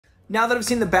Now that I've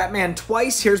seen the Batman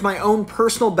twice, here's my own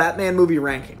personal Batman movie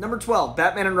ranking. Number 12,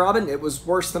 Batman and Robin. It was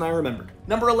worse than I remembered.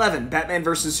 Number 11, Batman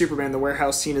vs. Superman. The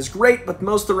warehouse scene is great, but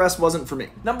most of the rest wasn't for me.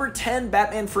 Number 10,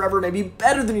 Batman Forever may be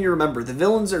better than you remember. The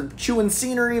villains are chewing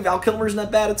scenery, Val Kilmer's not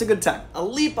bad, it's a good time. A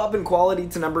leap up in quality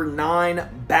to number 9,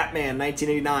 Batman,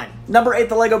 1989. Number 8,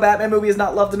 the Lego Batman movie is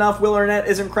not loved enough. Will Arnett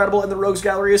is incredible, and the Rogues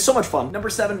Gallery is so much fun. Number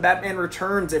 7, Batman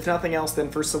Returns, if nothing else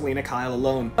than for Selena Kyle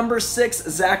alone. Number 6,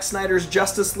 Zack Snyder's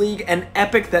Justice League, an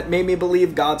epic that made me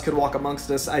believe gods could walk amongst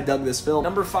us. I dug this film.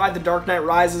 Number 5, The Dark Knight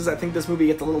Rises. I think this movie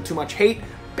gets a little too much hate.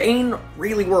 Bane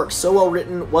really works, so well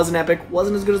written, was an epic,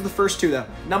 wasn't as good as the first two though.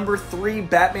 Number 3,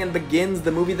 Batman Begins,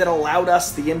 the movie that allowed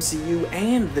us, the MCU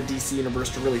and the DC universe,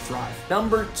 to really thrive.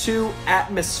 Number 2,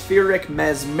 atmospheric,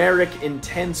 mesmeric,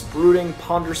 intense, brooding,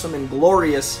 pondersome, and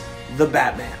glorious, The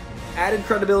Batman. Added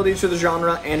credibility to the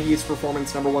genre, and Heath's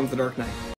performance. Number 1's The Dark Knight.